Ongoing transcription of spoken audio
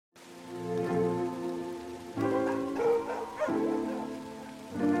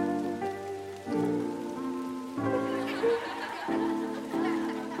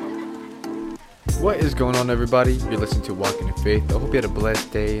What is going on, everybody? You're listening to Walking in Faith. I hope you had a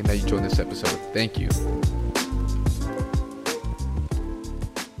blessed day and that you joined this episode. Thank you.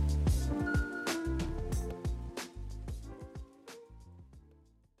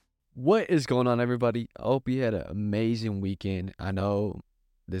 What is going on, everybody? I hope you had an amazing weekend. I know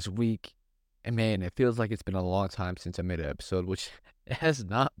this week, and man, it feels like it's been a long time since I made an episode, which it has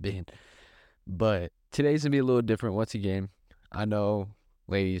not been. But today's going to be a little different once again. I know,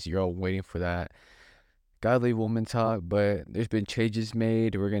 ladies, you're all waiting for that godly woman talk, but there's been changes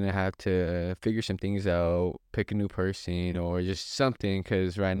made. We're gonna have to figure some things out, pick a new person or just something,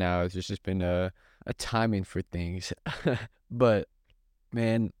 because right now it's just been a timing for things. But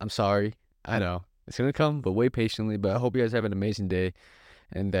man, I'm sorry. I know it's gonna come, but wait patiently. But I hope you guys have an amazing day,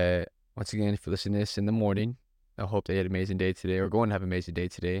 and that once again, if you listen to this in the morning, I hope they had an amazing day today, or going to have an amazing day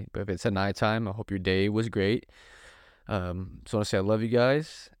today. But if it's at nighttime, I hope your day was great. So I want to say I love you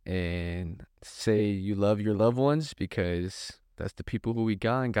guys, and say you love your loved ones, because that's the people who we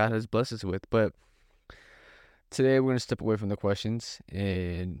got and God has blessed us with. But today we're going to step away from the questions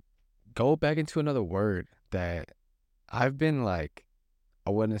and go back into another word that I've been I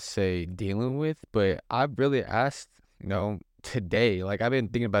wouldn't say dealing with, but I've really asked, today. Like, I've been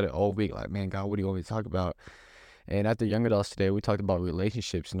thinking about it all week. Like, man, God, what do you want me to talk about? And at the Young Adults today, we talked about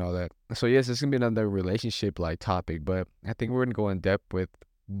relationships and all that. So yes, it's gonna be another relationship topic, but I think we're gonna go in depth with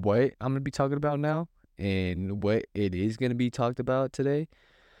what I'm gonna be talking about now and what it is gonna be talked about today.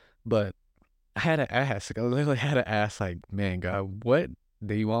 But I had to ask, I literally had to ask, man, God, what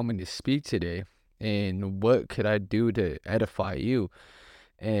do you want me to speak today? And what could I do to edify you?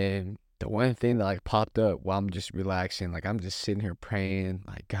 And the one thing that popped up while I'm just relaxing, I'm just sitting here praying,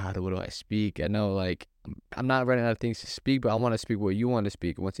 God, what do I speak? I know I'm not running out of things to speak, but I want to speak what you want to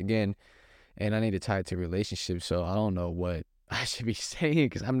speak once again, and I need to tie it to relationships. So I don't know what I should be saying,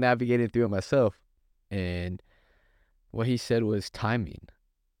 because I'm navigating through it myself. And what he said was timing,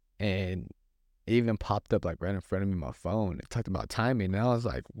 and it even popped up right in front of me on my phone. It talked about timing, and I was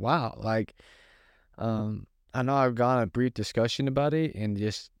like, wow, I know I've gone a brief discussion about it and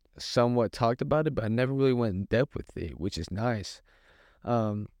just somewhat talked about it, but I never really went in depth with it, which is nice.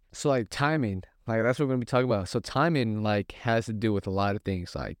 So timing, that's what we're gonna be talking about. So timing has to do with a lot of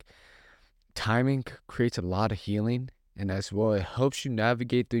things. Timing creates a lot of healing, and as well, it helps you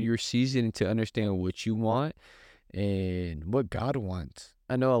navigate through your season to understand what you want and what God wants.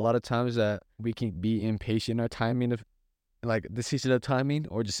 I know a lot of times that we can be impatient in our timing of the season of timing,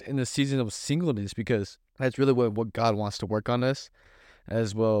 or just in the season of singleness, because that's really what God wants to work on us,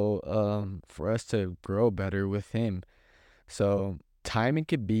 as well, for us to grow better with him. So timing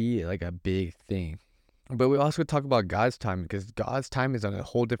could be a big thing, but we also talk about God's timing, because God's time is on a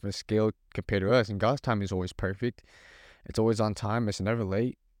whole different scale compared to us, and God's time is always perfect. It's always on time. It's never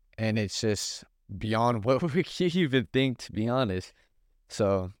late, and it's just beyond what we can even think, to be honest.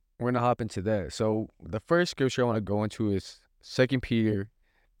 So we're gonna hop into that. So the first scripture I want to go into is 2 Peter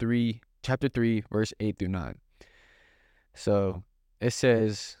 3, chapter 3, verse 8 through 9. So it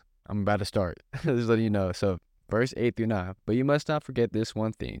says, I'm about to start. Just letting you know. So verse 8 through 9. But you must not forget this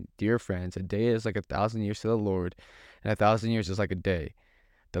one thing, dear friends. A day is like 1,000 years to the Lord, and 1,000 years is like a day.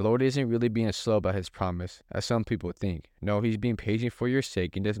 The Lord isn't really being slow about his promise, as some people think. No, he's being patient for your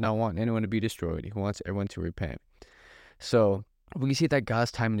sake and does not want anyone to be destroyed. He wants everyone to repent. So we can see that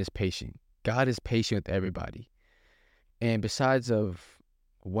God's timing is patient. God is patient with everybody. And besides of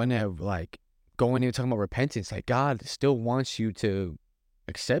when going and talking about repentance, God still wants you to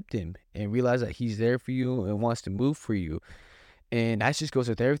accept him and realize that he's there for you and wants to move for you. And that just goes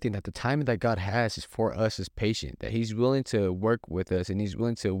with everything, that the timing that God has is for us is patient, that he's willing to work with us, and he's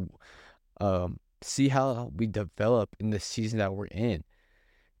willing to see how we develop in the season that we're in.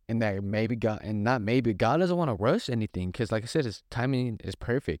 And that maybe God, and not maybe, God doesn't want to rush anything, because like I said, his timing is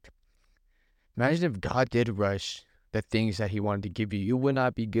perfect. Imagine if God did rush the things that he wanted to give you. It would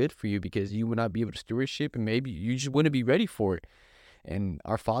not be good for you, because you would not be able to stewardship, and maybe you just wouldn't be ready for it. And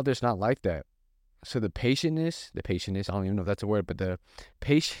our Father's not like that. So the patientness, I don't even know if that's a word, but the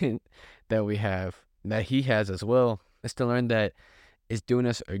patient that we have, that he has as well, is to learn that it's doing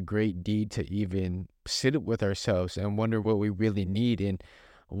us a great deed to even sit with ourselves and wonder what we really need and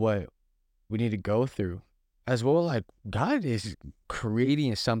what we need to go through. As well, God is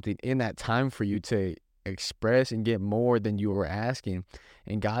creating something in that time for you to express and get more than you were asking.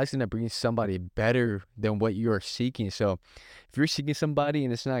 And God's going to bring somebody better than what you are seeking. So if you're seeking somebody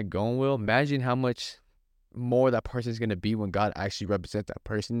and it's not going well, imagine how much more that person is going to be when God actually represents that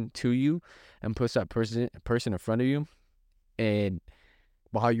person to you and puts that person in front of you, and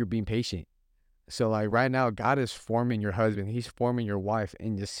while you're being patient. So right now, God is forming your husband. He's forming your wife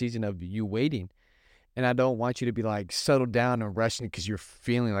in the season of you waiting. And I don't want you to be like settled down and rushing because you're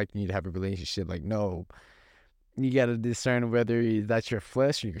feeling like you need to have a relationship. Like, no, you got to discern whether that's your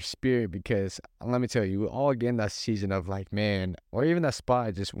flesh or your spirit. Because let me tell you, we all get in that season of like, man, or even that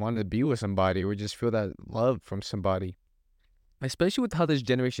spot, just wanting to be with somebody or just feel that love from somebody. Especially with how this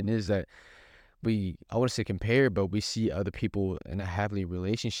generation is, that I wouldn't say compare, but we see other people in a happily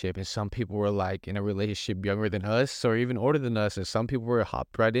relationship, and some people were like in a relationship younger than us or even older than us, and some people were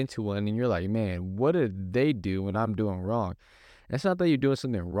hopped right into one, and you're like, man, what did they do when I'm doing wrong? And it's not that you're doing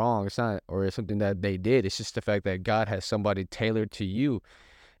something wrong, it's not, or it's something that they did. It's just the fact that God has somebody tailored to you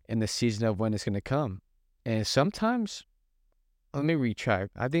in the season of when it's going to come. And sometimes, let me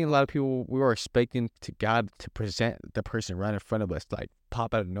retract. I think a lot of people, we were expecting to God to present the person right in front of us, like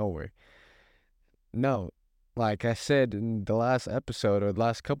pop out of nowhere. No, like I said in the last episode or the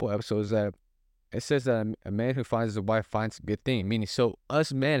last couple episodes, that it says that a man who finds a wife finds a good thing. Meaning, so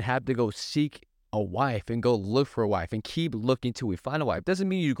us men have to go seek a wife and go look for a wife and keep looking till we find a wife. Doesn't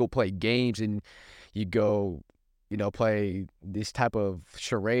mean you go play games and you go, play this type of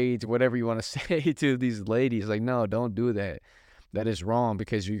charades, whatever you want to say to these ladies. Like, no, don't do that. That is wrong,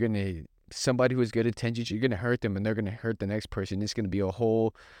 because you're gonna, somebody who has good intentions, you're gonna hurt them and they're gonna hurt the next person. It's gonna be a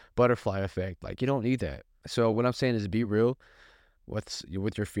whole butterfly effect. Like, you don't need that. So what I'm saying is, be real with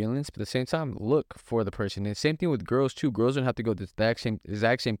your feelings, but at the same time, look for the person. And same thing with girls too. Girls don't have to go the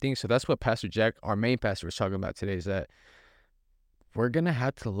exact same thing. So that's what Pastor Jack, our main pastor, was talking about today, is that we're gonna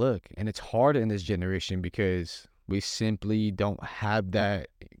have to look. And it's hard in this generation because we simply don't have that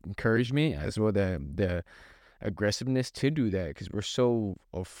encouragement, as well the aggressiveness to do that, because we're so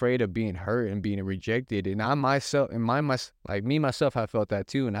afraid of being hurt and being rejected. And I myself, and like me myself, I felt that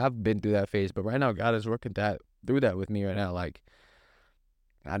too, and I've been through that phase. But right now, God is working through that with me right now. Like,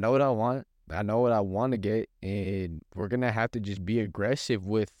 I know what I want. I know what I want to get, and we're gonna have to just be aggressive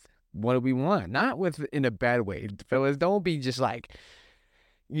with what we want, not with in a bad way, fellas. Don't be just like,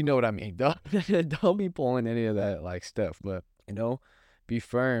 you know what I mean. Don't be pulling any of that like stuff, but be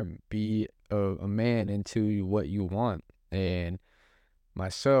firm, be a man into what you want. And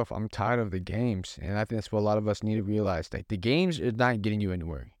myself, I'm tired of the games, and I think that's what a lot of us need to realize. Like, the games is not getting you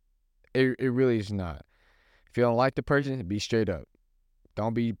anywhere. It really is not. If you don't like the person, be straight up.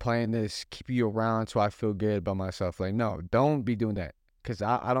 Don't be playing this, keep you around so I feel good about myself. Like, no, don't be doing that. Because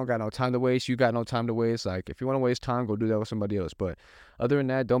I don't got no time to waste. You got no time to waste. Like, if you want to waste time, go do that with somebody else. But other than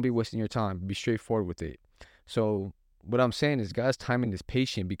that, don't be wasting your time. Be straightforward with it. So what I'm saying is, God's timing is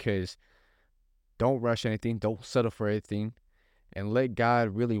patient, because don't rush anything. Don't settle for anything. And let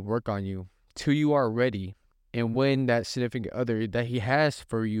God really work on you till you are ready. And when that significant other that he has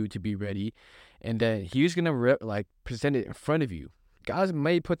for you to be ready, and that he's going to present it in front of you. God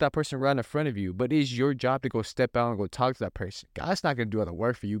may put that person right in front of you, but it is your job to go step out and go talk to that person. God's not going to do all the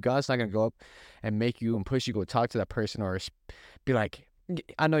work for you. God's not going to go up and make you and push you go talk to that person, or be like,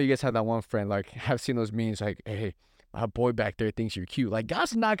 I know you guys have that one friend, like, I've seen those memes like, hey, my boy back there thinks you're cute. Like,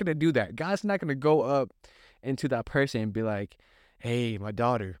 God's not going to do that. God's not going to go up into that person and be like, hey, my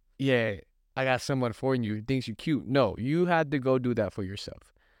daughter, yeah, I got someone for you who thinks you're cute. No, you had to go do that for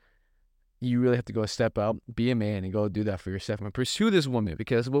yourself. You really have to go step out, be a man, and go do that for yourself and pursue this woman,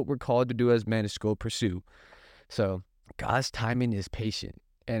 because what we're called to do as men is go pursue. So God's timing is patient.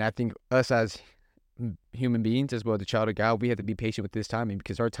 And I think us as human beings, as well as the child of God, we have to be patient with this timing,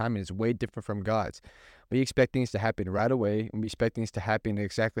 because our timing is way different from God's. We expect things to happen right away, and we expect things to happen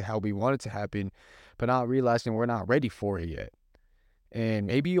exactly how we want it to happen, but not realizing we're not ready for it yet. And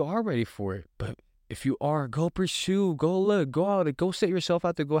maybe you are ready for it, but if you are, go pursue, go look, go out, go set yourself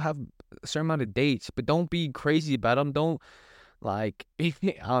out to go have a certain amount of dates, but don't be crazy about them. Don't like, I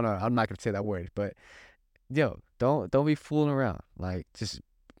don't know, I'm not gonna say that word, but don't be fooling around. Like, just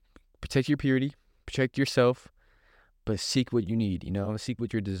protect your purity, protect yourself, but seek what you need. Seek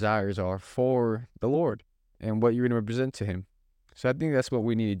what your desires are for the Lord and what you're gonna represent to Him. So I think that's what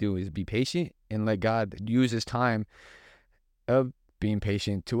we need to do, is be patient and let God use His time of being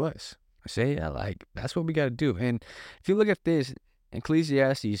patient to us. Say, like, that's what we got to do. And if you look at this,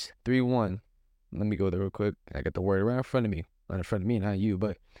 Ecclesiastes 3:1, let me go there real quick. I got the word right in front of me, not you,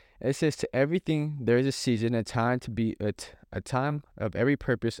 but it says, to everything there is a season, a time to be a time of every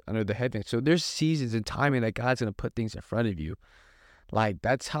purpose under the heaven. So there's seasons and timing that God's gonna put things in front of you. Like,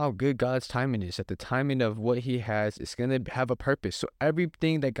 that's how good God's timing is. At the timing of what He has, it's gonna have a purpose. So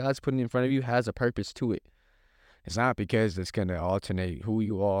everything that God's putting in front of you has a purpose to it. It's not because it's going to alternate who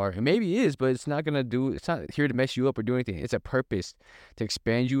you are. And maybe it is, but it's not here to mess you up or do anything. It's a purpose to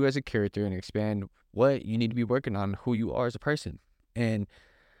expand you as a character and expand what you need to be working on, who you are as a person. And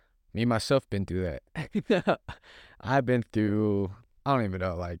me, myself, been through that. I've been through I don't even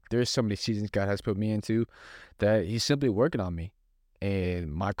know. Like, there's so many seasons God has put me into that He's simply working on me,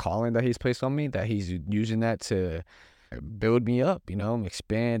 and my calling that He's placed on me, that He's using that to build me up,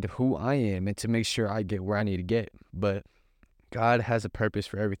 expand who I am, and to make sure I get where I need to get. But God has a purpose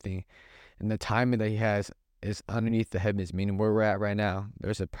for everything, and the timing that He has is underneath the heavens, meaning where we're at right now.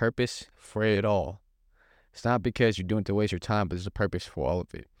 There's a purpose for it all. It's not because you're doing it to waste your time, but there's a purpose for all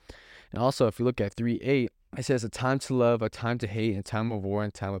of it. And also, if you look at 3:8, it says a time to love, a time to hate, and a time of war, and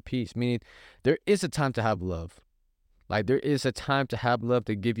a time of peace. Meaning, there is a time to have love. Like, there is a time to have love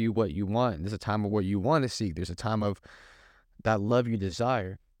to give you what you want. There's a time of what you want to seek. There's a time of that love you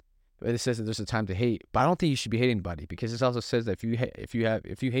desire. But it says that there's a time to hate. But I don't think you should be hating anybody, because this also says that if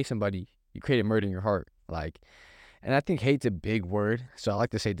you hate somebody, you create a murder in your heart. Like, and I think hate's a big word, so I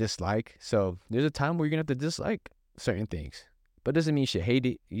like to say dislike. So there's a time where you're gonna have to dislike certain things, but it doesn't mean you should hate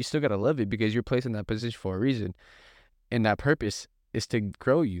it. You still gotta love it, because you're placed in that position for a reason, and that purpose is to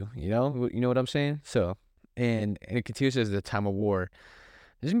grow you. You know what I'm saying? So, and it continues as the time of war.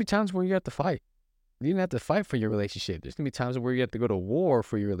 There's gonna be times where you have to fight. You don't have to fight for your relationship. There's gonna be times where you have to go to war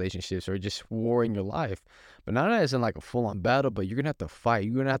for your relationships, or just war in your life, but not as in like a full on battle. But you're gonna have to fight.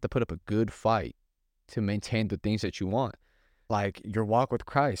 You're gonna have to put up a good fight to maintain the things that you want. Like your walk with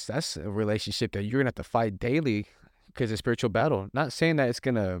Christ, that's a relationship that you're gonna have to fight daily, because it's spiritual battle. Not saying that it's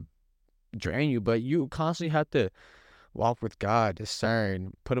gonna drain you, but you constantly have to walk with God,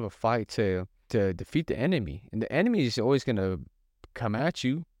 discern, put up a fight to defeat the enemy. And the enemy is always gonna come at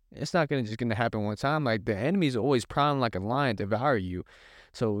you. It's not gonna happen one time. Like, the enemy is always prowling like a lion to devour you.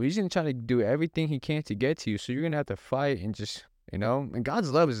 So he's gonna try to do everything he can to get to you. So you're gonna have to fight and just, and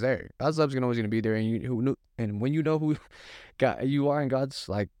God's love is there. God's love is always gonna be there, and and when you know who God you are in God's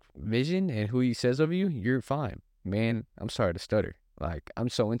like vision and who He says of you, you're fine. Man, I'm sorry to stutter. Like, I'm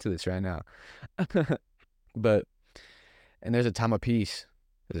so into this right now. But and there's a time of peace.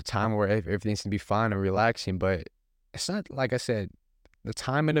 There's a time where everything's gonna be fine and relaxing. But it's not, like I said, the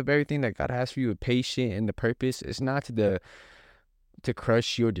timing of everything that God has for you, patient, and the purpose. It's not to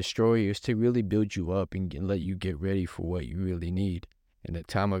crush you or destroy you. It's to really build you up and let you get ready for what you really need, and the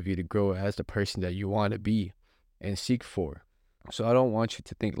time of you to grow as the person that you want to be and seek for. So I don't want you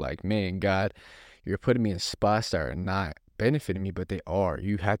to think like, man, God, you're putting me in spots that are not benefiting me, but they are.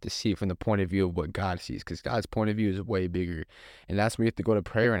 You have to see it from the point of view of what God sees, because God's point of view is way bigger. And that's where you have to go to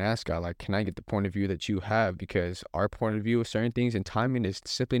prayer and ask God, like, can I get the point of view that you have? Because our point of view of certain things and timing is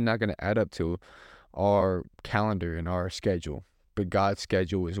simply not going to add up to our calendar and our schedule. But God's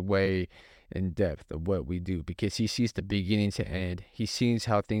schedule is way in depth of what we do, because He sees the beginning to end. He sees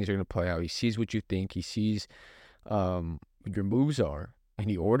how things are going to play out. He sees what you think. He sees what your moves are,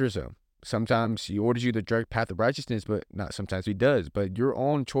 and He orders them. Sometimes He orders you the direct path of righteousness, but not sometimes He does. But your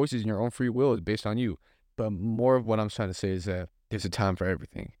own choices and your own free will is based on you. But more of what I'm trying to say is that there's a time for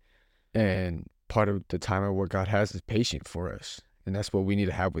everything. And part of the time of what God has is patient for us. And that's what we need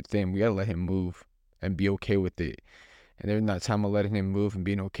to have with Him. We got to let Him move and be okay with it. And there's not time of letting Him move and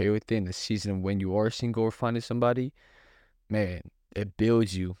being okay with it in the season of when you are single or finding somebody. Man, it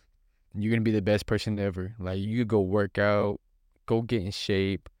builds you. You're going to be the best person ever. Like, you could go work out, go get in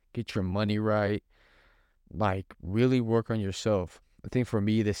shape, get your money right, like, really work on yourself. I think for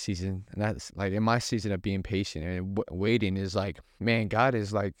me this season, and that's like in my season of being patient and waiting, is like, man, God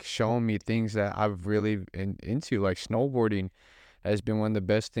is like showing me things that I've really into. Like, snowboarding has been one of the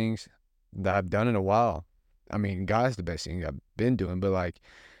best things that I've done in a while. I mean, God's the best thing I've been doing, but like,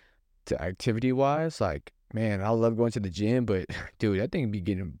 to activity wise, like, man, I love going to the gym, but dude, that thing be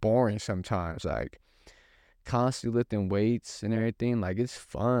getting boring sometimes. Like, constantly lifting weights and everything, like, it's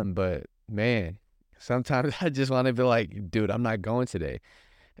fun, but man, sometimes I just want to be like, dude, I'm not going today.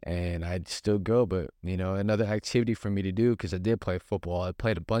 And I still go, but another activity for me to do, because I did play football. I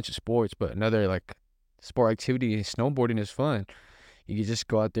played a bunch of sports, but another like sport activity, snowboarding, is fun. You can just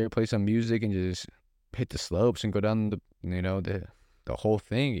go out there, play some music, and just hit the slopes and go down the whole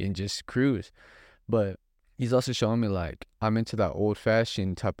thing and just cruise. But He's also showing me, like, I'm into that old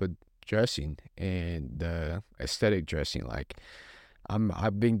fashioned type of dressing and the aesthetic dressing. Like,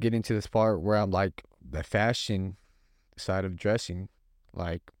 I've been getting to this part where I'm like the fashion side of dressing,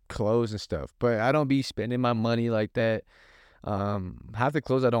 like clothes and stuff. But I don't be spending my money like that. Half the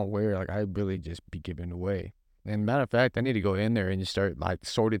clothes I don't wear, like, I really just be giving away. And matter of fact, I need to go in there and just start like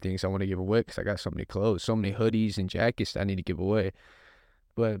sorting things I want to give away, because I got so many clothes, so many hoodies and jackets that I need to give away.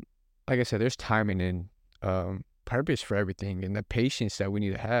 But like I said, there's timing and purpose for everything, and the patience that we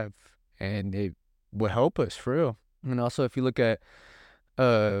need to have, and it will help us for real. And also, if you look at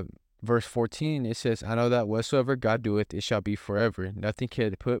uh verse 14, it says, I know that whatsoever God doeth, it shall be forever. Nothing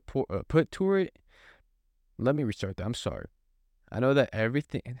can put to it. Let me restart that. I'm sorry. I know that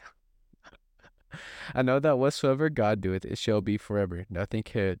everything I know that whatsoever God doeth, it shall be forever. Nothing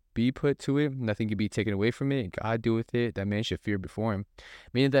could be put to it, nothing can be taken away from it. God doeth it, that man should fear before him.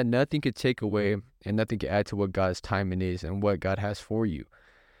 Meaning that nothing could take away and nothing could add to what God's timing is and what God has for you.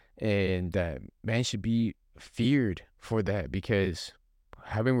 And that man should be feared for that, because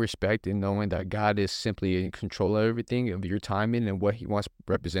having respect and knowing that God is simply in control of everything, of your timing and what he wants to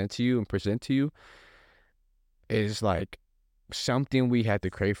represent to you and present to you, is like something we have to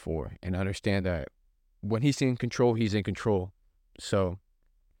crave for and understand that when he's in control, he's in control. So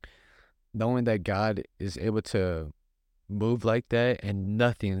knowing that God is able to move like that and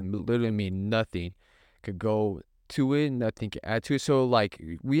nothing, literally mean nothing, could go to it, nothing can add to it. So like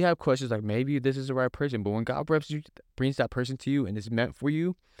we have questions like maybe this is the right person, but when God brings that person to you and it's meant for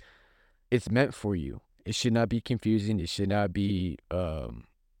you, it's meant for you. It should not be confusing. It should not be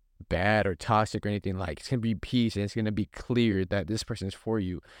bad or toxic or anything. Like it's gonna be peace and it's gonna be clear that this person is for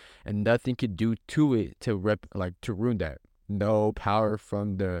you, and nothing could do to it to to ruin that. No power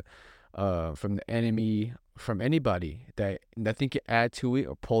from the enemy, from anybody, that nothing can add to it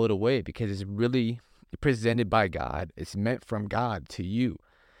or pull it away, because it's really presented by God. It's meant from God to you,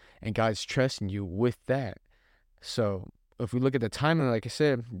 and God's trusting you with that. So if we look at the timing, like I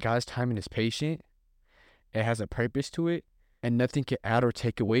said, God's timing is patient. It has a purpose to it, and nothing can add or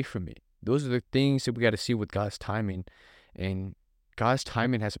take away from it. Those are the things that we got to see with God's timing. And God's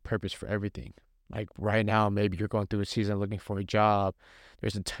timing has a purpose for everything. Like right now, maybe you're going through a season looking for a job.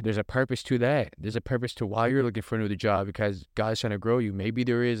 There's a purpose to that. There's a purpose to why you're looking for another job, because God's trying to grow you. Maybe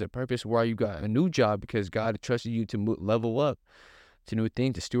there is a purpose why you got a new job, because God trusted you to level up to new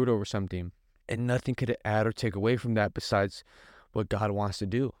things, to steward over something. And nothing could add or take away from that besides what God wants to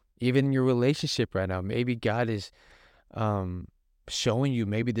do. Even in your relationship right now, maybe God is um showing you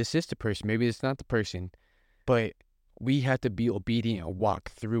maybe this is the person, maybe it's not the person, but we have to be obedient and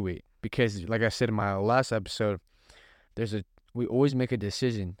walk through it, because like I said in my last episode, there's a we always make a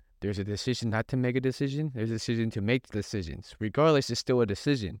decision. There's a decision not to make a decision, there's a decision to make decisions. Regardless, it's still a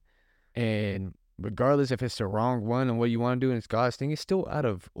decision. And regardless if it's the wrong one and what you want to do and it's God's thing, it's still out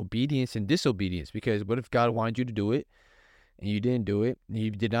of obedience and disobedience, because what if God wanted you to do it and you didn't do it, and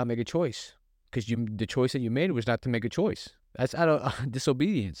you did not make a choice, because the choice that you made was not to make a choice. That's out of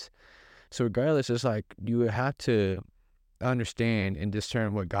disobedience. So regardless, it's like you have to understand and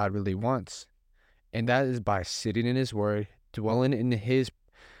discern what God really wants, and that is by sitting in His Word, dwelling in His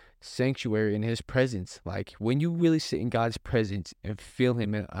sanctuary, in His presence. Like when you really sit in God's presence and feel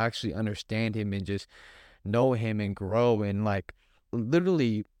Him and actually understand Him and just know Him and grow and like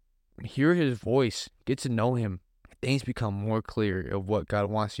literally hear His voice, get to know Him, things become more clear of what God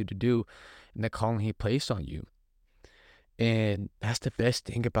wants you to do and the calling He placed on you. And that's the best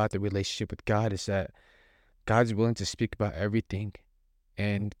thing about the relationship with God, is that God's willing to speak about everything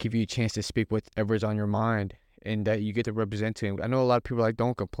and give you a chance to speak whatever's on your mind, and that you get to represent to Him. I know a lot of people are like,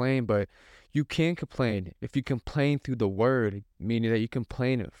 don't complain, but you can complain. If you complain through the Word, meaning that you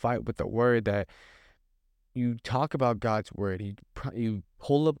complain and fight with the Word, that you talk about God's Word, you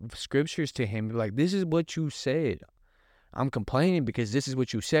hold up scriptures to Him, like, this is what you said. I'm complaining because this is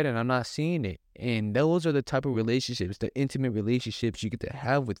what you said and I'm not seeing it. And those are the type of relationships, the intimate relationships you get to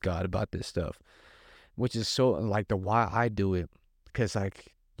have with God about this stuff, which is so like the why I do it. Because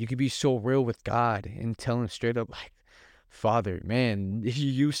like you could be so real with God and tell Him straight up, like, Father, man,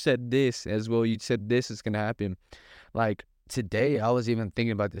 you said this as well. You said this is going to happen. Like today, I was even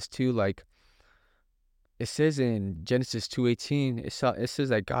thinking about this too. Like it says in Genesis 2:18, it says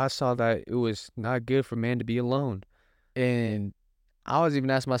that God saw that it was not good for man to be alone. And I was even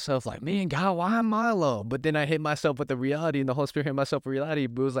asking myself, like, man, God, why am I alone? But then I hit myself with the reality, and the Holy Spirit hit myself with reality.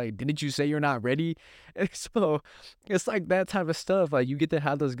 But it was like, didn't you say you're not ready? And so it's like that type of stuff. Like, you get to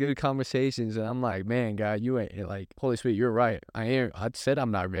have those good conversations. And I'm like, man, God, you ain't, like, Holy Spirit, you're right. I said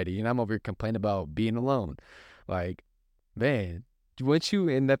I'm not ready. And I'm over here complaining about being alone. Like, man, wouldn't you?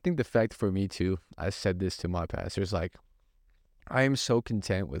 And I think the fact for me, too, I said this to my pastors, like, I am so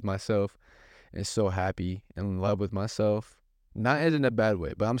content with myself and so happy and in love with myself. Not as in a bad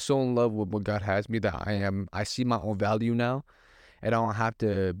way, but I'm so in love with what God has me that I see my own value now, and I don't have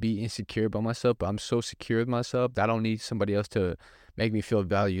to be insecure about myself, but I'm so secure with myself that I don't need somebody else to make me feel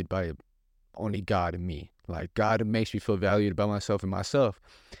valued by only God and me. Like God makes me feel valued by myself and myself.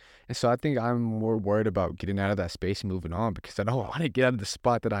 And so I think I'm more worried about getting out of that space and moving on, because I don't want to get out of the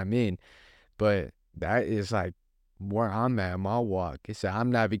spot that I'm in. But that is like where I'm at in my walk. It's that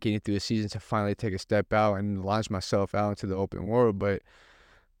I'm navigating through a season to finally take a step out and launch myself out into the open world. But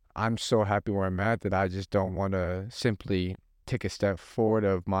I'm so happy where I'm at that I just don't want to simply take a step forward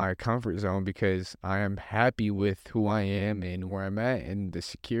of my comfort zone because I am happy with who I am and where I'm at and the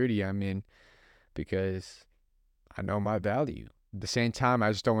security I'm in because I know my value. At the same time,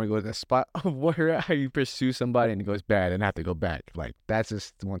 I just don't want to go to the spot of where I pursue somebody and it goes bad and I have to go back. Like, that's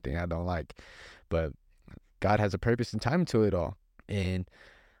just one thing I don't like. But God has a purpose and time to it all. And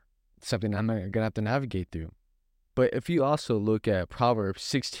something I'm going to have to navigate through. But if you also look at Proverbs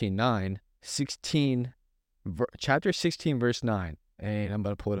 16:9, chapter 16, verse 9, and I'm about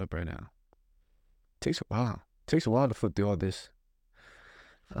to pull it up right now. It takes a while. It takes a while to flip through all this.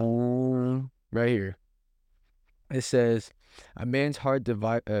 Right here. It says, a man's heart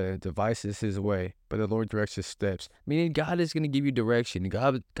devises his way, but the Lord directs his steps. Meaning God is going to give you direction.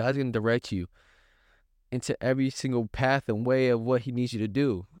 God's going to direct you into every single path and way of what he needs you to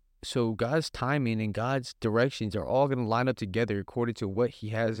do. So God's timing and God's directions are all going to line up together according to what he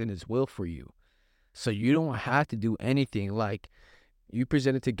has in his will for you. So you don't have to do anything. Like, you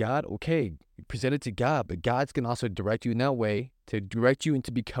present it to God, okay, you present it to God, but God's going to also direct you in that way to direct you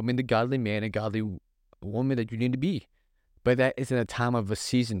into becoming the godly man and godly woman that you need to be. But that is in a time of a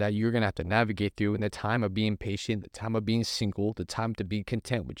season that you're going to have to navigate through, in the time of being patient, the time of being single, the time to be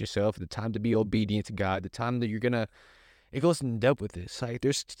content with yourself, the time to be obedient to God, the time that you're going to, it goes in depth with this. Like,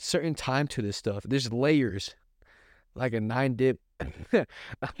 there's certain time to this stuff. There's layers, like a 9-dip,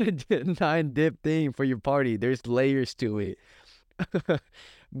 9-dip thing for your party. There's layers to it.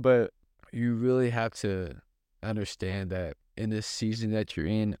 But you really have to understand that in this season that you're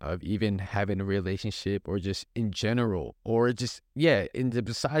in, of even having a relationship or just in general, or just,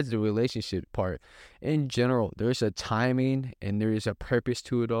 besides the relationship part, in general, there's a timing and there is a purpose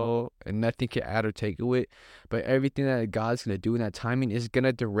to it all, and nothing can add or take away. But everything that God's going to do in that timing is going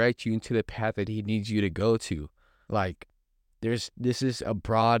to direct you into the path that he needs you to go to. Like, this is not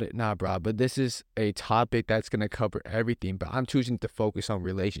broad, but this is a topic that's going to cover everything. But I'm choosing to focus on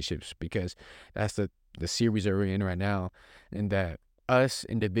relationships because that's the series that we're in right now. And that us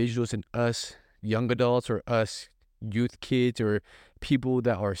individuals and us young adults or us youth kids or people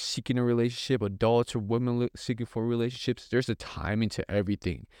that are seeking a relationship, adults or women seeking for relationships, there's a timing to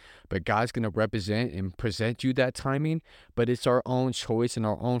everything. But God's going to represent and present you that timing, but it's our own choice and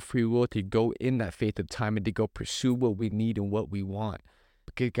our own free will to go in that faith of time and to go pursue what we need and what we want.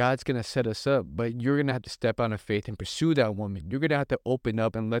 Because God's going to set us up, but you're going to have to step out of faith and pursue that woman. You're going to have to open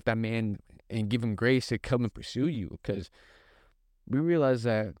up and let that man and give him grace to come and pursue you, because we realize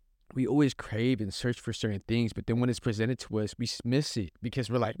that we always crave and search for certain things, but then when it's presented to us, we miss it because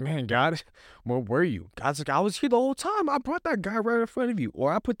we're like, man, God, where were you? God's like, I was here the whole time. I brought that guy right in front of you,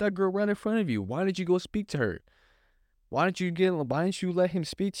 or I put that girl right in front of you. Why did you go speak to her? Why didn't you let him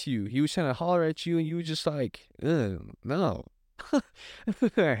speak to you? He was trying to holler at you and you were just like, no.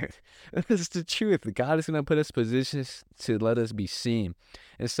 This is the truth. God is going to put us in positions to let us be seen.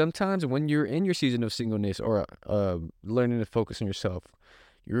 And sometimes when you're in your season of singleness or learning to focus on yourself,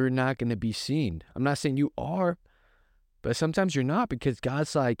 you're not going to be seen. I'm not saying you are, but sometimes you're not, because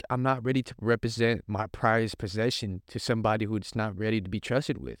God's like, I'm not ready to represent my prized possession to somebody who's not ready to be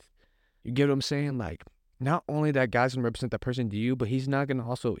trusted with. You get what I'm saying? Like, not only that God's going to represent that person to you, but he's going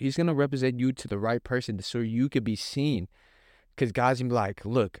to represent you to the right person so you could be seen. Because God's going to be like,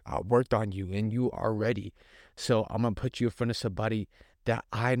 look, I worked on you and you are ready. So I'm going to put you in front of somebody that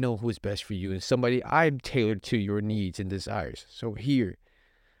I know who is best for you and somebody I'm tailored to your needs and desires. So here.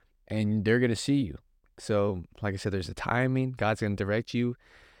 And they're going to see you. So, like I said, there's a timing. God's going to direct you.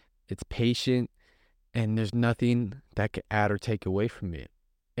 It's patient. And there's nothing that can add or take away from it.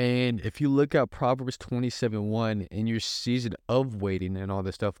 And if you look at Proverbs 27:1 in your season of waiting and all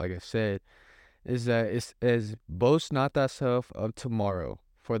this stuff, like I said, is that it says, boast not thyself of tomorrow,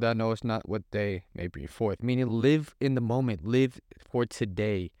 for thou knowest not what day may bring forth. Meaning, live in the moment. Live for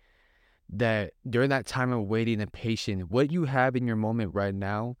today. That during that time of waiting and patience, what you have in your moment right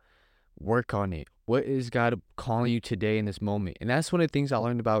now, work on it. What is God calling you today in this moment? And that's one of the things I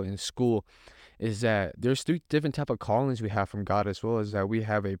learned about in school, is that there's 3 different type of callings we have from God as well. Is that we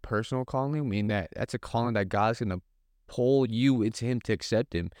have a personal calling, meaning that's a calling that God's going to pull you into him to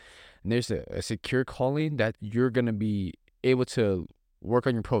accept him. And there's a secure calling that you're going to be able to work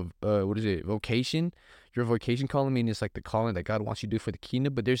on your vocation. Your vocation calling, meaning it's like the calling that God wants you to do for the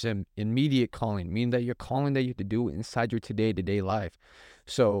kingdom. But there's an immediate calling, meaning that your calling that you have to do inside your day-to-day life.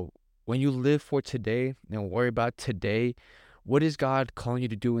 So when you live for today and worry about today, what is God calling you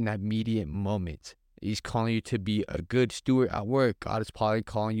to do in that immediate moment? He's calling you to be a good steward at work. God is probably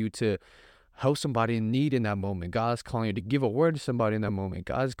calling you to help somebody in need in that moment. God's calling you to give a word to somebody in that moment.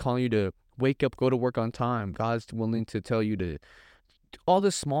 God's calling you to wake up, go to work on time. God's willing to tell you to all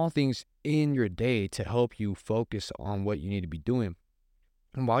the small things in your day to help you focus on what you need to be doing.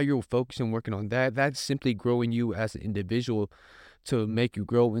 And while you're focusing, working on that, that's simply growing you as an individual to make you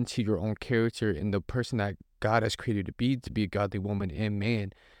grow into your own character and the person that God has created to be a godly woman and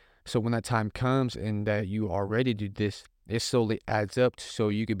man. So when that time comes and that you are ready to do this, it slowly adds up so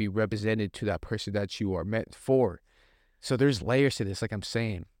you can be represented to that person that you are meant for. So there's layers to this, like I'm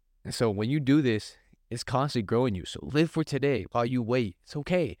saying. And so when you do this, it's constantly growing you. So live for today while you wait. It's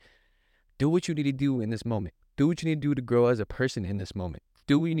okay. Do what you need to do in this moment. Do what you need to do to grow as a person in this moment.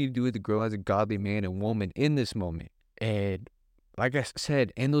 Do what you need to do to grow as a godly man and woman in this moment. And like I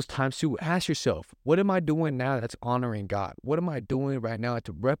said, in those times too, ask yourself, what am I doing now that's honoring God? What am I doing right now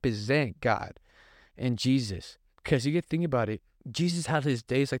to represent God and Jesus? Because you get to think about it, Jesus had his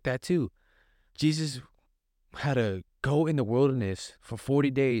days like that too. Jesus had to go in the wilderness for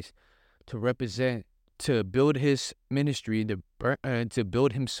 40 days to represent, to build his ministry, to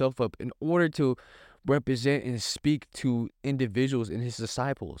build himself up in order to represent and speak to individuals and his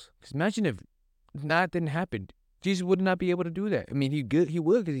disciples. Because imagine if that didn't happen. Jesus would not be able to do that. I mean, he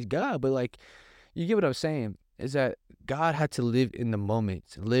would because he's God, but like, you get what I'm saying, is that God had to live in the moment,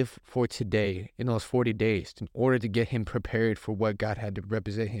 live for today in those 40 days in order to get him prepared for what God had to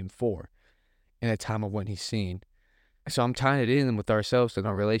represent him for in a time of when he's seen. So I'm tying it in with ourselves and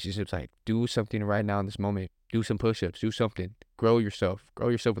our relationships. Like, do something right now in this moment. Do some push-ups. Do something. Grow yourself. Grow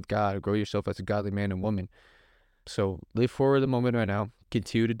yourself with God. Grow yourself as a godly man and woman. So live for the moment right now.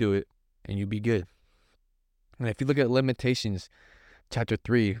 Continue to do it, and you'll be good. And if you look at Lamentations, chapter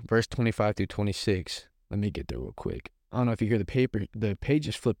 3, verse 25 through 26. Let me get there real quick. I don't know if you hear the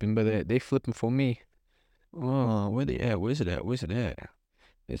pages flipping, but they flipping for me. Oh, where they at? Where's it at? Where's it at?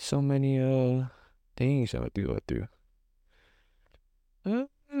 It's so many things I have to go through. I'm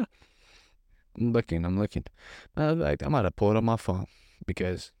looking. Like, I might have pulled up my phone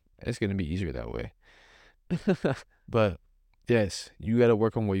because it's gonna be easier that way. But yes, you gotta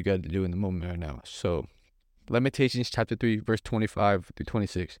work on what you gotta do in the moment right now. So Lamentations chapter 3, verse 25 through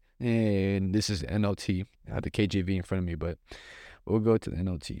 26. And this is NLT. I have the KJV in front of me, but we'll go to the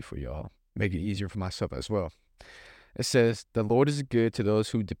NLT for y'all. Make it easier for myself as well. It says, the Lord is good to those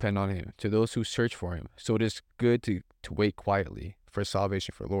who depend on him, to those who search for him. So it is good to wait quietly for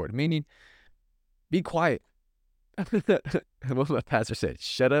salvation for the Lord. Meaning, be quiet. What my pastor said,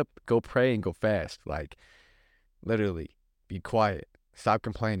 shut up, go pray, and go fast. Like, literally, be quiet. Stop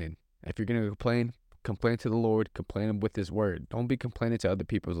complaining. If you're going to complain to the Lord, complain with his word. Don't be complaining to other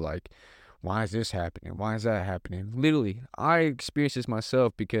people's like, why is this happening? Why is that happening? Literally, I experienced this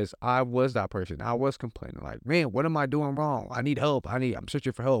myself because I was that person. I was complaining like, man, what am I doing wrong? I need help. I'm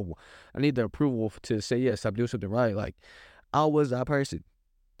searching for help. I need the approval to say, yes, I'm doing something right. Like, I was that person.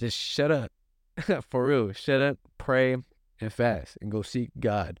 Just shut up. For real. Shut up, pray, and fast, and go seek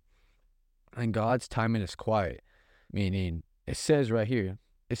God. And God's timing is quiet. Meaning, it says right here,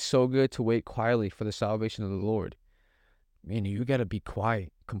 it's so good to wait quietly for the salvation of the Lord. Meaning, you got to be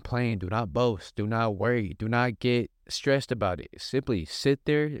quiet, complain, do not boast, do not worry, do not get stressed about it. Simply sit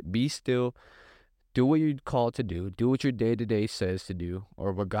there, be still, do what you're called to do what your day-to-day says to do,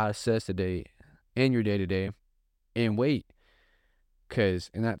 or what God says today in your day-to-day, and wait. Because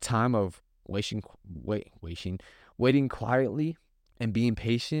in that time of waiting quietly and being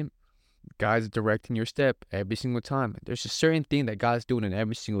patient, God's directing your step every single time. There's a certain thing that God's doing in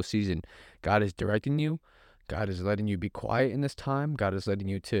every single season. God is directing you. God is letting you be quiet in this time. God is letting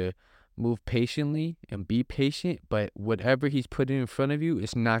you to move patiently and be patient. But whatever he's putting in front of you,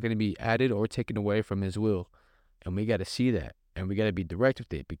 it's not going to be added or taken away from his will. And we got to see that. And we got to be direct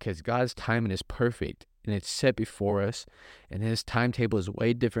with it because God's timing is perfect. And it's set before us. And his timetable is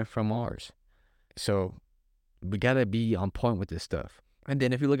way different from ours. So we got to be on point with this stuff. And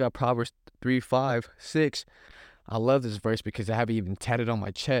then if you look at Proverbs 3, 5, 6, I love this verse because I have it even tatted on my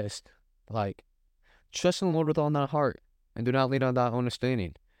chest. Like, trust in the Lord with all thy heart, and do not lean on thy own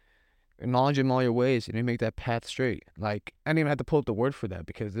understanding. Acknowledge him in all your ways, and he make that path straight. Like, I didn't even have to pull up the word for that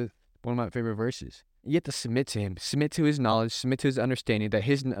because it's one of my favorite verses. You have to submit to him, submit to his knowledge, submit to his understanding, that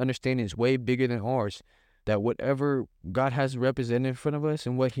his understanding is way bigger than ours. That whatever God has represented in front of us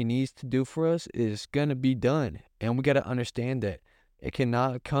and what he needs to do for us is going to be done. And we got to understand that. It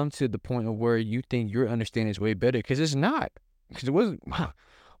cannot come to the point of where you think your understanding is way better, because it's not. Because it wasn't.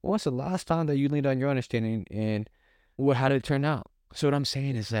 When's the last time that you leaned on your understanding and how did it turn out? So what I'm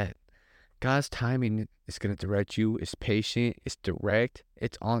saying is that God's timing is going to direct you. It's patient. It's direct.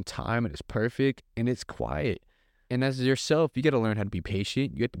 It's on time. And it's perfect. And it's quiet. And as yourself, you got to learn how to be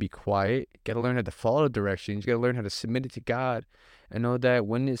patient. You have to be quiet. You got to learn how to follow directions. You got to learn how to submit it to God and know that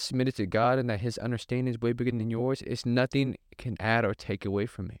when it's submitted to God and that his understanding is way bigger than yours, it's nothing can add or take away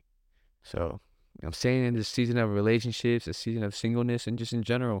from it. So I'm saying in this season of relationships, a season of singleness, and just in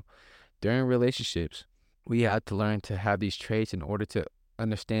general, during relationships, we have to learn to have these traits in order to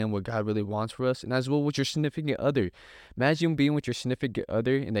understand what God really wants for us. And as well with your significant other. Imagine being with your significant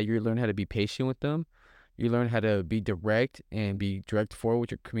other and that you learn how to be patient with them. You learn how to be direct and be direct forward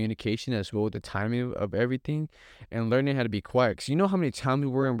with your communication as well with the timing of everything and learning how to be quiet. Because you know how many times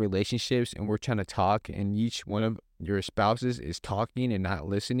we're in relationships and we're trying to talk and each one of your spouses is talking and not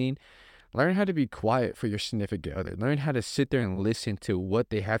listening. Learn how to be quiet for your significant other. Learn how to sit there and listen to what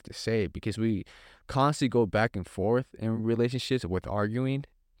they have to say because we constantly go back and forth in relationships with arguing.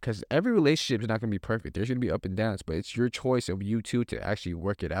 Because every relationship is not going to be perfect. There's going to be up and downs, but it's your choice of you two to actually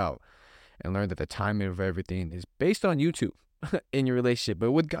work it out and learn that the timing of everything is based on you two in your relationship,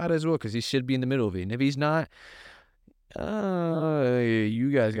 but with God as well, because he should be in the middle of it. And if he's not,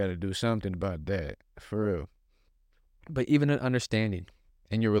 you guys got to do something about that for real. But even an understanding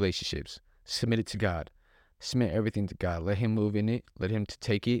in your relationships, submit it to God. Submit everything to God. Let him move in it. Let him to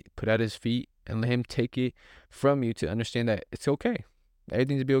take it, put at his feet, and let him take it from you to understand that it's okay.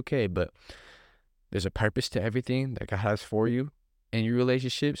 Everything's to be okay. But there's a purpose to everything that God has for you. In your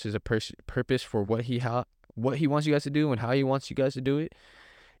relationships, there's a purpose for what he wants you guys to do and how he wants you guys to do it.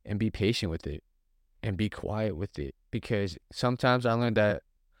 And be patient with it. And be quiet with it. Because sometimes I learned that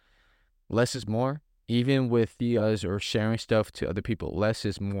less is more. Even with the others or sharing stuff to other people, less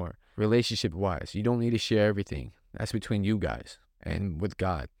is more. Relationship wise, you don't need to share everything. That's between you guys and with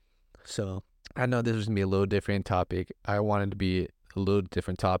God. So I know this was gonna be a little different topic. I wanted to be a little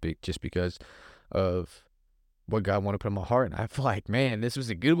different topic just because of what God wanted to put in my heart. And I feel like, man, this was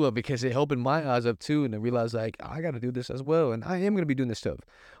a good one because it opened my eyes up too. And I realized like, I got to do this as well. And I am going to be doing this stuff.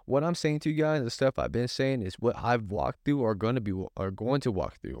 What I'm saying to you guys, the stuff I've been saying is what I've walked through or going to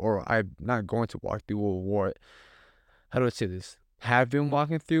walk through, or I'm not going to walk through or how do I say this? Have been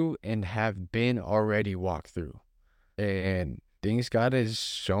walking through and have been already walked through. And things God is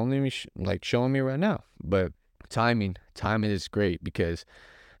showing me right now. But timing is great because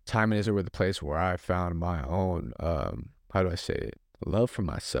timing is over the place where I found my own, how do I say it? Love for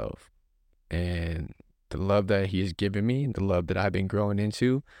myself and the love that he has given me, the love that I've been growing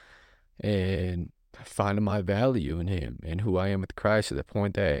into and finding my value in him and who I am with Christ to the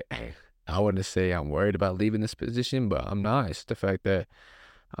point that I wouldn't say I'm worried about leaving this position, but I'm not. It's the fact that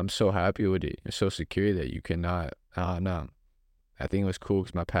I'm so happy with it and so secure that you cannot, no. I think it was cool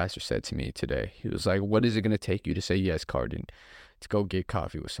because my pastor said to me today, he was like, what is it going to take you to say yes, Carden, to go get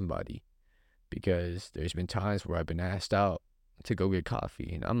coffee with somebody? Because there's been times where I've been asked out to go get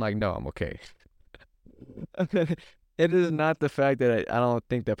coffee. And I'm like, no, I'm okay. It is not the fact that I don't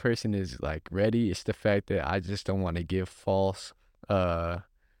think that person is like ready. It's the fact that I just don't want to give false, how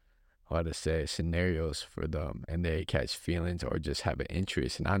to say, scenarios for them and they catch feelings or just have an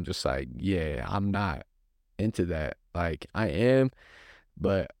interest. And I'm just like, yeah, I'm not into that. Like I am,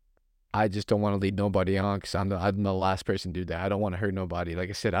 but I just don't want to lead nobody on because I'm the last person to do that. I don't want to hurt nobody. Like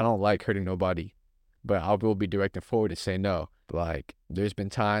I said, I don't like hurting nobody, but I will be directing forward and say no. Like there's been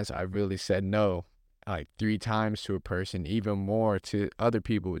times I really said no, like 3 times to a person, even more to other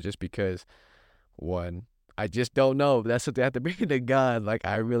people, just because one, I just don't know. That's what they have to bring to God. Like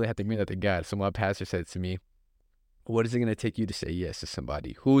I really have to bring that to God. So my pastor said to me, what is it going to take you to say yes to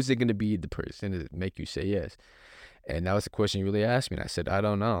somebody? Who is it going to be the person to make you say yes? And that was the question he really asked me. And I said, I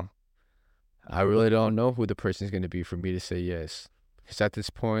don't know. I really don't know who the person is going to be for me to say yes. Because at this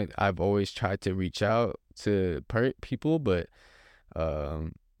point, I've always tried to reach out to people, but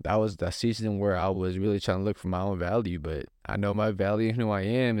that was the season where I was really trying to look for my own value. But I know my value and who I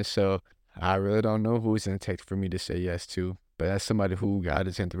am, and so I really don't know who it's going to take for me to say yes to. But that's somebody who God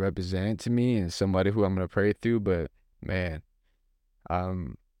is going to represent to me and somebody who I'm going to pray through. But man,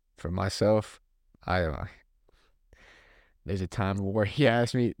 for myself, I there's a time where he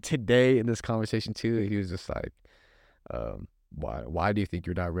asked me today in this conversation too. He was just like, why do you think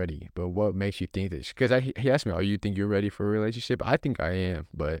you're not ready? But what makes you think this? Because he asked me, you think you're ready for a relationship? I think I am,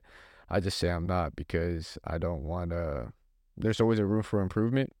 but I just say I'm not because I don't want to. There's always a room for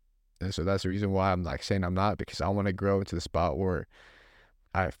improvement, and so that's the reason why I'm like saying I'm not, because I want to grow into the spot where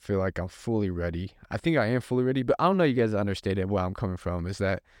I feel like I'm fully ready. I think I am fully ready, but I don't know you guys understand it. Where I'm coming from is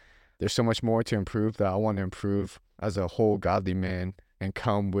that there's so much more to improve that I want to improve as a whole godly man and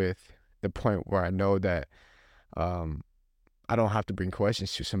come with the point where I know that I don't have to bring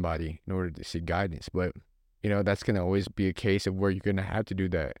questions to somebody in order to seek guidance. But, that's going to always be a case of where you're going to have to do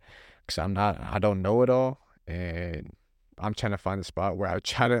that because I don't know it all. and I'm trying to find a spot where I am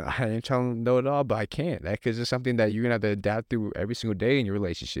trying to know it all, but I can't. That because it's something that you're gonna have to adapt through every single day in your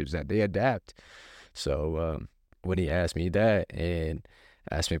relationships. That they adapt. So when he asked me that and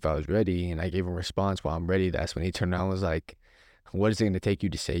asked me if I was ready, and I gave him a response, "Well, I'm ready." That's when he turned around and was like, "What is it gonna take you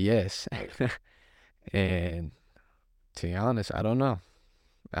to say yes?" And to be honest, I don't know.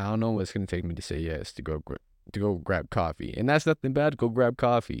 I don't know what's gonna take me to say yes to go grab coffee, and that's nothing bad. Go grab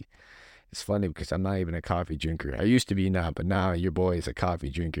coffee. It's funny because I'm not even a coffee drinker. I used to be now, but now your boy is a coffee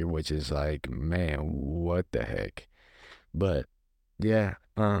drinker, which is like, man, what the heck? But yeah,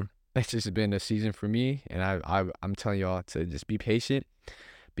 it's just been a season for me, and I'm telling y'all to just be patient,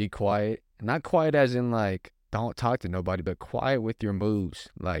 be quiet. Not quiet as in like don't talk to nobody, but quiet with your moves.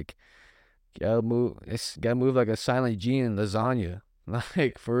 Like gotta move like a silent G in lasagna.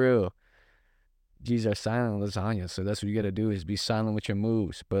 Like for real. G's are silent lasagna, so that's what you gotta do is be silent with your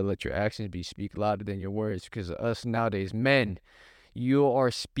moves, but let your actions be speak louder than your words. Because us nowadays, men, you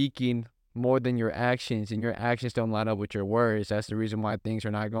are speaking more than your actions, and your actions don't line up with your words. That's the reason why things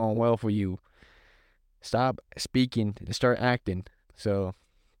are not going well for you. Stop speaking and start acting. So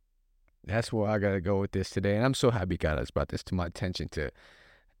that's where I gotta go with this today, and I'm so happy God has brought this to my attention to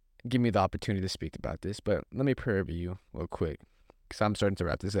give me the opportunity to speak about this. But let me pray over you real quick, because I'm starting to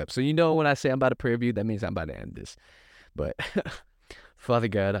wrap this up. So you know when I say I'm about to pray over you, that means I'm about to end this. But Father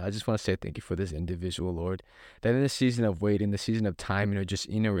God, I just want to say thank you for this individual, Lord. That in the season of waiting, the season of time, just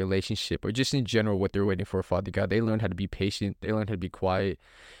in a relationship or just in general, what they're waiting for, Father God, they learn how to be patient, they learn how to be quiet,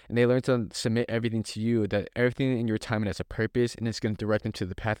 and they learn to submit everything to you, that everything in your timing has a purpose and it's going to direct them to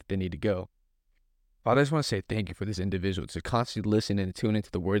the path that they need to go. Father, I just want to say thank you for this individual to constantly listen and tune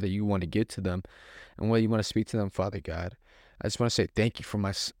into the word that you want to get to them and what you want to speak to them, Father God. I just want to say thank you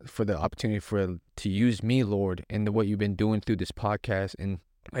for the opportunity to use me, Lord, and what you've been doing through this podcast, and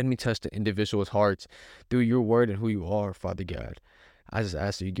let me touch the individual's hearts through your word and who you are, Father God. I just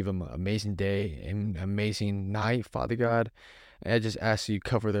ask that you give them an amazing day and amazing night, Father God. And I just ask that you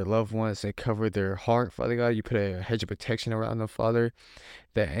cover their loved ones and cover their heart, Father God. You put a hedge of protection around them, Father,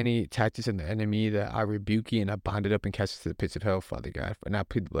 that any tactics of the enemy, that I rebuke you and I bind it up and cast it to the pits of hell, Father God. And I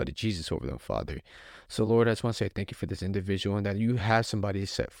plead the blood of Jesus over them, Father. So, Lord, I just want to say thank you for this individual and that you have somebody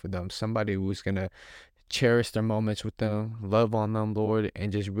set for them, somebody who's going to cherish their moments with them, love on them, Lord,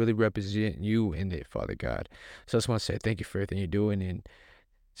 and just really represent you in it, Father God. So I just want to say thank you for everything you're doing and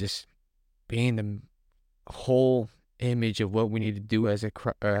just being the whole image of what we need to do as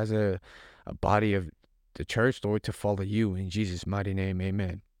a body of the church, Lord, to follow you in Jesus' mighty name,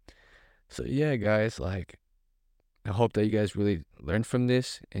 amen. So yeah, guys, like I hope that you guys really learned from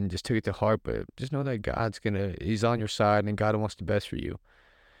this and just took it to heart, but just know that He's on your side and God wants the best for you.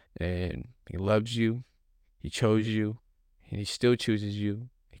 And He loves you, He chose you, and He still chooses you.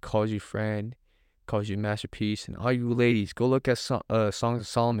 He calls you friend, calls you masterpiece. And all you ladies, go look at Songs of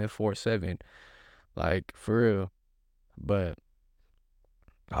Solomon 4:7. Like for real. But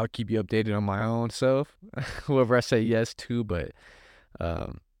I'll keep you updated on my own self, whoever I say yes to, but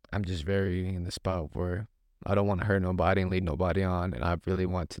um, I'm just very in the spot where I don't want to hurt nobody and lead nobody on, and I really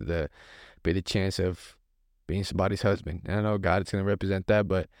want to be the chance of being somebody's husband. And I know God is going to represent that,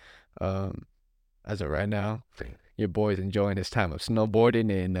 but um, as of right now, your boy's enjoying his time of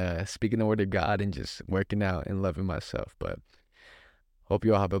snowboarding and speaking the word of God and just working out and loving myself. But hope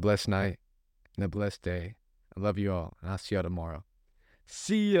you all have a blessed night and a blessed day. I love you all, and I'll see y'all tomorrow.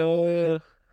 See ya.